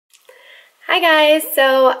Hi guys,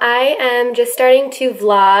 so I am just starting to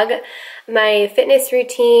vlog my fitness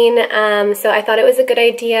routine, so I thought it was a good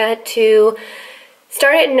idea to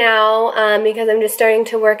start it now because I'm just starting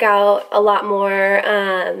to work out a lot more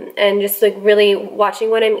and just like really watching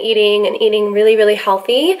what I'm eating and eating really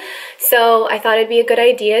healthy. So I thought it'd be a good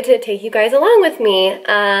idea to take you guys along with me.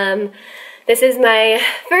 This is my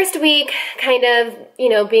first week kind of,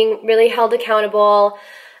 being really held accountable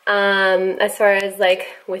as far as like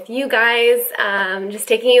with you guys, just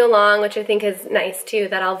taking you along, which I think is nice too,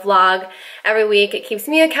 that I'll vlog every week. It keeps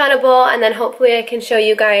me accountable, and then hopefully I can show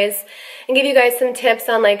you guys and give you guys some tips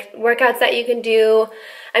on like workouts that you can do.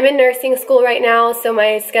 I'm in nursing school right now, so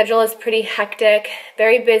my schedule is pretty hectic,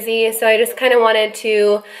 very busy, so I just kind of wanted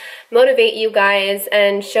to motivate you guys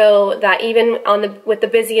and show that even with the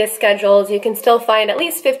busiest schedules, you can still find at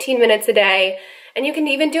least 15 minutes a day. And you can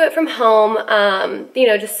even do it from home,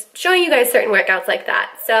 just showing you guys certain workouts like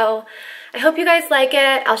that. So I hope you guys like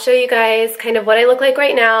it. I'll show you guys kind of what I look like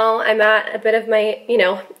right now. I'm at a bit of my,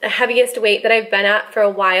 heaviest weight that I've been at for a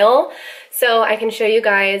while. So I can show you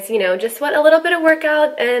guys, just what a little bit of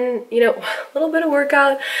workout and,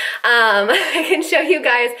 I can show you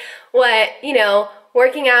guys what,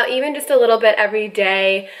 working out even just a little bit every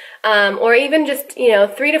day, or even just,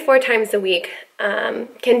 3 to 4 times a week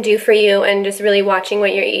can do for you, and just really watching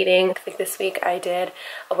what you're eating. Like this week I did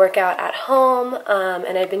a workout at home,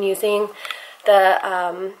 and I've been using the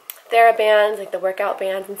TheraBands, like the workout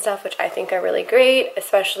bands and stuff, which I think are really great,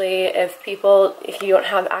 especially if you don't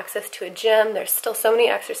have access to a gym. There's still so many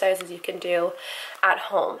exercises you can do at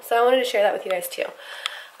home. So I wanted to share that with you guys too.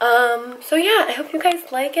 So yeah, I hope you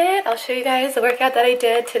guys like it. I'll show you guys the workout that I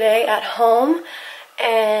did today at home,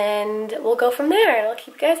 and we'll go from there. I'll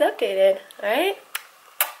keep you guys updated. All right?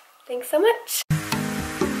 Thanks so much.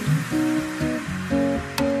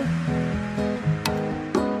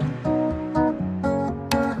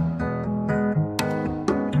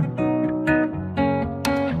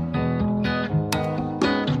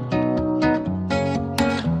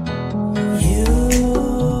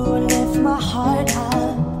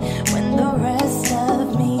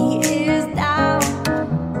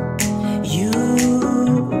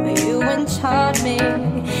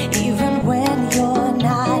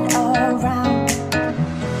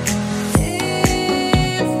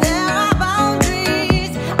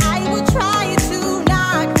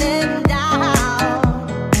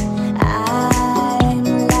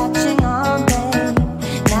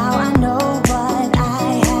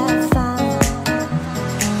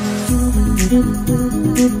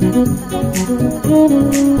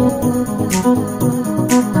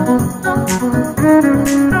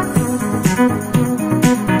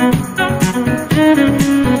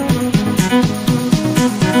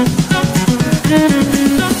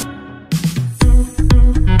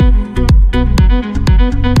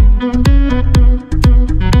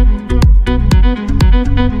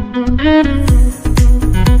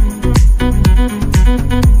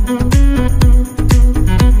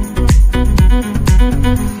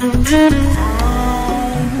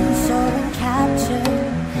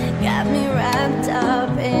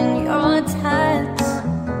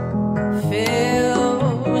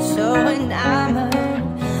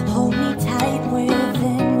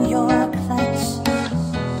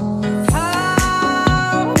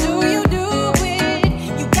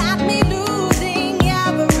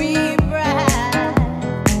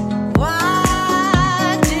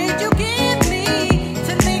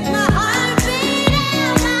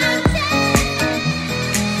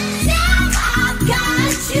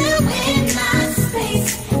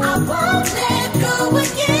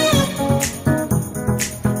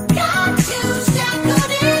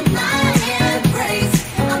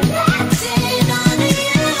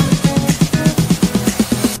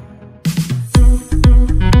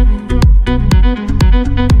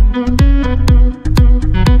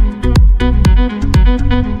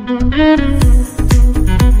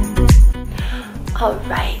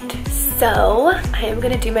 Alright, so I am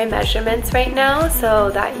going to do my measurements right now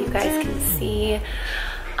so that you guys can see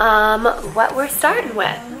what we're starting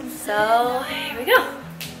with. So here we go.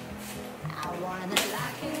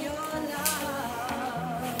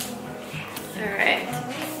 Alright.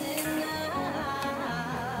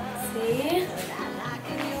 See?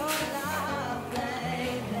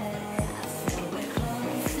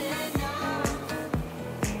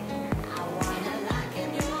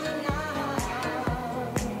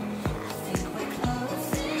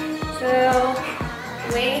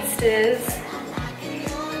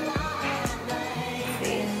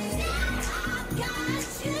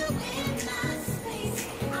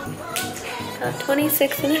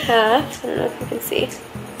 26 and a half. I don't know if you can see.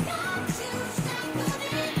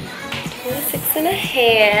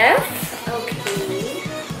 36.5. Okay.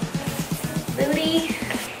 Booty.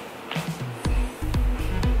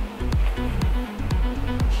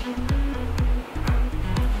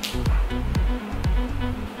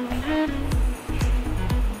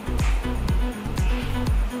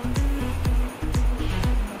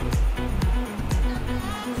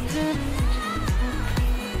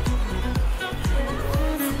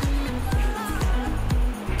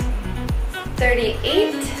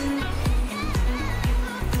 $38.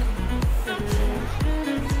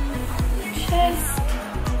 Chest.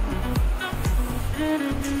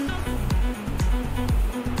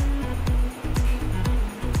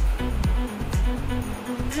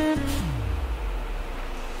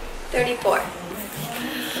 $34.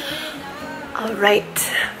 All right,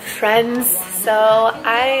 friends. So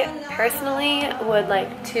I personally would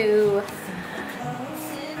like to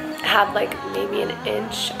have like maybe an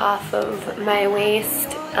inch off of my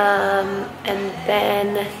waist, and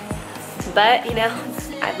then, but you know,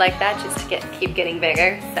 I'd like that just to keep getting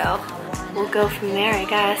bigger. So we'll go from there, I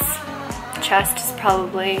guess. Chest is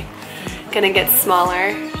probably gonna get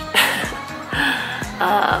smaller.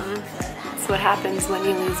 That's what happens when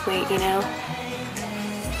you lose weight, you know.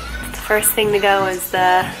 The first thing to go is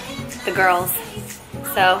the girls.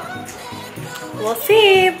 So we'll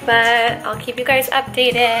see, but I'll keep you guys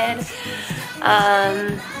updated.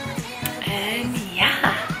 And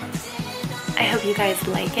yeah, I hope you guys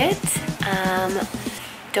like it.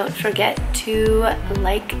 Don't forget to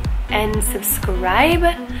like and subscribe.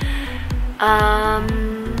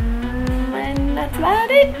 And that's about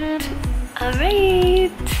it. All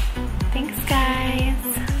right. Thanks, guys.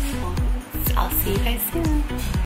 I'll see you guys soon.